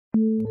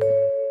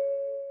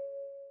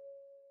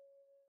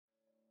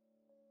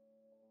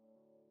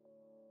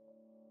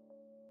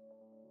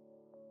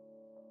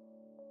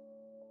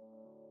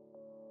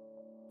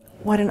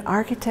What an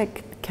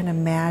architect can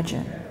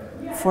imagine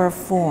for a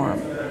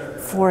form,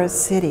 for a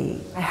city,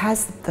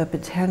 has the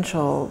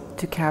potential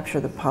to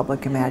capture the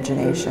public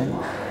imagination.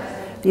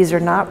 These are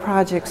not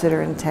projects that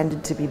are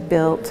intended to be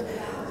built,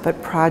 but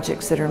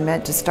projects that are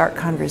meant to start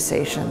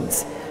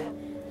conversations.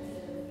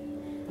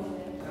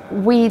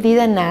 We did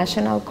a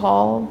national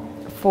call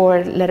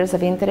for letters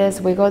of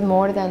interest. We got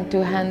more than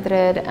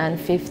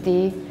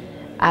 250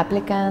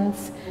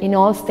 applicants in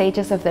all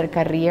stages of their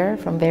career,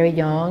 from very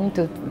young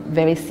to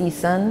very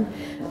seasoned,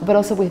 but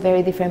also with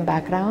very different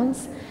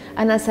backgrounds.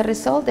 And as a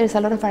result, there's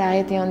a lot of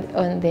variety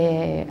on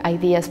the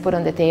ideas put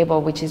on the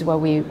table, which is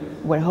what we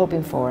were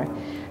hoping for,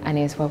 and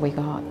is what we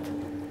got.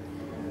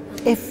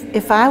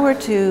 If I were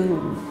to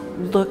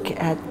look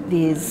at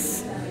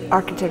these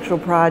architectural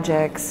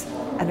projects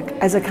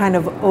as a kind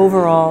of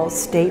overall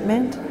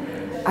statement,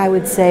 I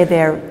would say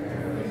they're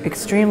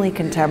extremely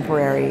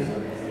contemporary.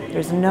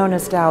 There's no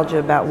nostalgia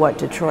about what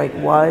Detroit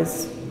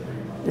was.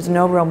 There's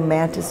no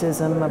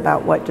romanticism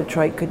about what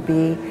Detroit could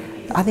be.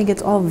 I think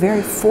it's all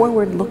very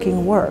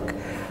forward-looking work.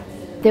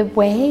 The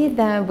way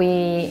that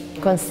we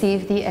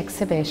conceived the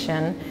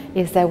exhibition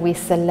is that we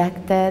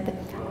selected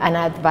an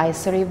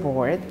advisory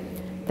board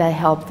that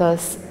helped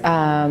us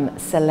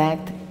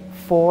select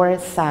 4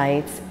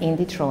 sites in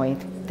Detroit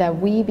that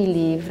we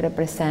believe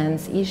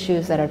represents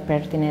issues that are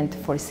pertinent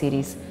for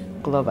cities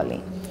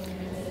globally.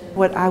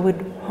 What I would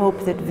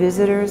hope that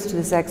visitors to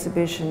this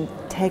exhibition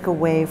take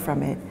away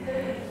from it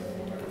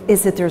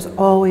is that there's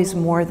always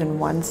more than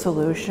one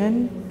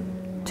solution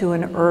to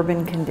an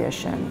urban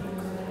condition,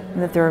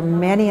 and that there are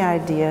many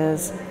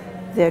ideas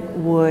that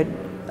would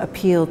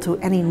appeal to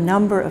any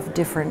number of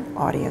different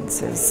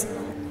audiences.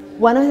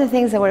 One of the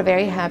things that we're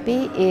very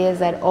happy is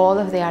that all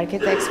of the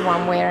architects,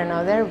 one way or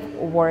another,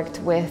 worked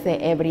with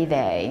the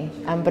everyday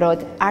and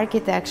brought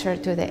architecture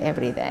to the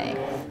everyday.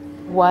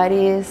 What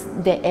is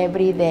the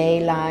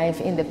everyday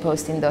life in the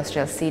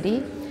post-industrial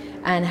city,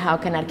 and how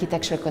can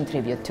architecture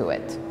contribute to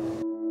it?